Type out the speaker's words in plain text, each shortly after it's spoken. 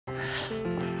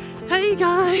Hey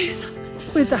guys!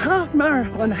 With the half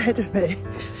marathon ahead of me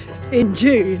in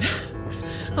June,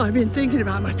 I've been thinking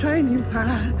about my training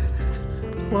plan,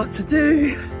 what to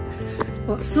do,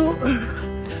 what sort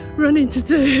of running to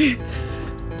do,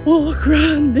 walk,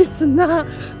 run, this and that,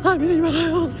 how many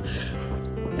miles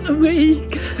a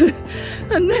week.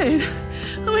 And then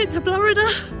I went to Florida.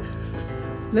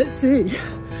 Let's see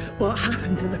what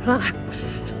happened to the plan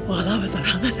while I was on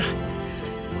holiday.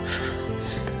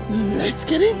 Let's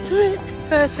get into it.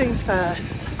 First things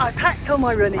first, I packed all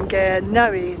my running gear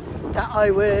knowing that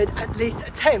I would at least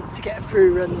attempt to get a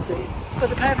few runs in. But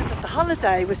the purpose of the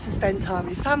holiday was to spend time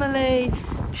with family,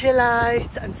 chill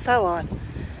out and so on.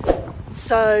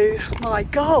 So my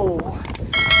goal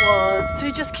was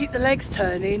to just keep the legs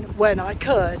turning when I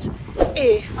could,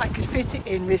 if I could fit it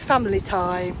in with family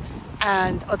time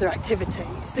and other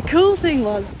activities. The cool thing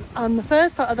was, on the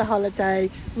first part of the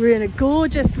holiday, we were in a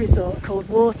gorgeous resort called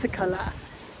Watercolor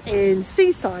in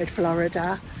Seaside,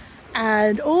 Florida,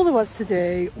 and all there was to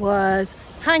do was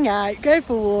hang out, go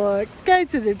for walks, go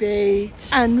to the beach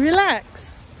and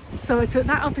relax. So I took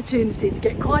that opportunity to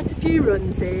get quite a few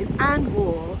runs in and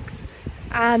walks,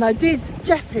 and I did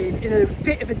jepping in a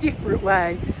bit of a different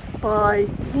way by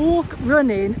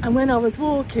running, and when I was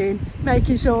walking,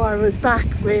 making sure I was back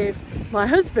with my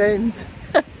husband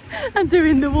and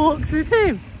doing the walks with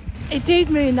him. It did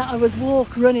mean that I was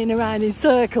running around in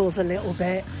circles a little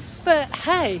bit, but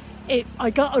hey, I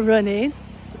got a run in.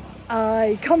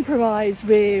 I compromised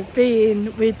with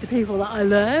being with the people that I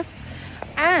love,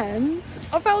 and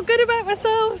I felt good about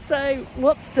myself, so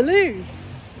what's to lose?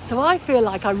 So I feel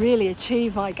like I really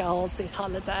achieved my goals this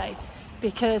holiday,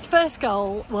 because first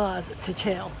goal was to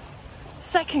chill.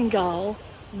 Second goal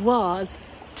was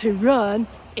to run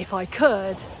if I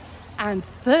could. And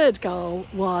third goal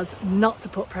was not to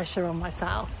put pressure on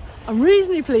myself. I'm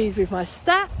reasonably pleased with my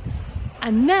stats.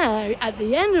 And now at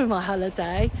the end of my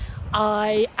holiday,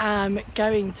 I am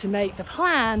going to make the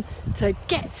plan to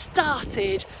get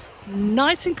started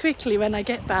nice and quickly when I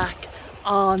get back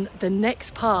on the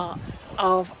next part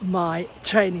of my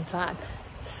training plan.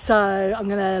 So I'm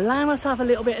going to allow myself a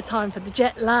little bit of time for the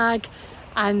jet lag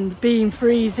and being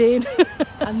freezing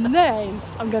and then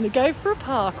I'm going to go for a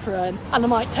park run, and I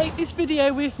might take this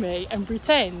video with me and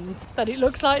pretend that it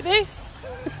looks like this.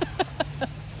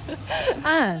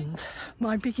 And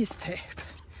my biggest tip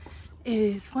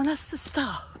is one has to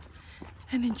stop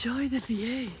and enjoy the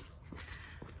view,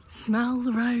 smell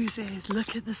the roses,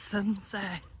 look at the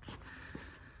sunset,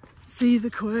 see the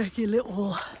quirky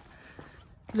little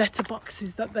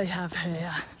letterboxes that they have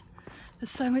here. There's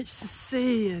so much to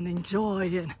see and enjoy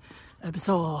and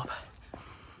absorb.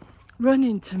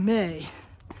 Running to me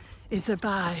is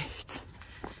about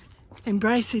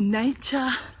embracing nature,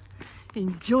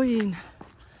 enjoying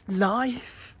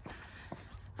life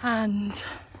and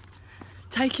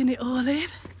taking it all in.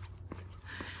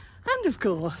 And of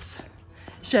course,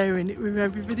 sharing it with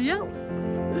everybody else.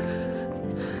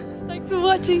 Thanks for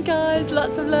watching guys,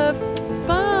 lots of love,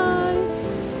 bye!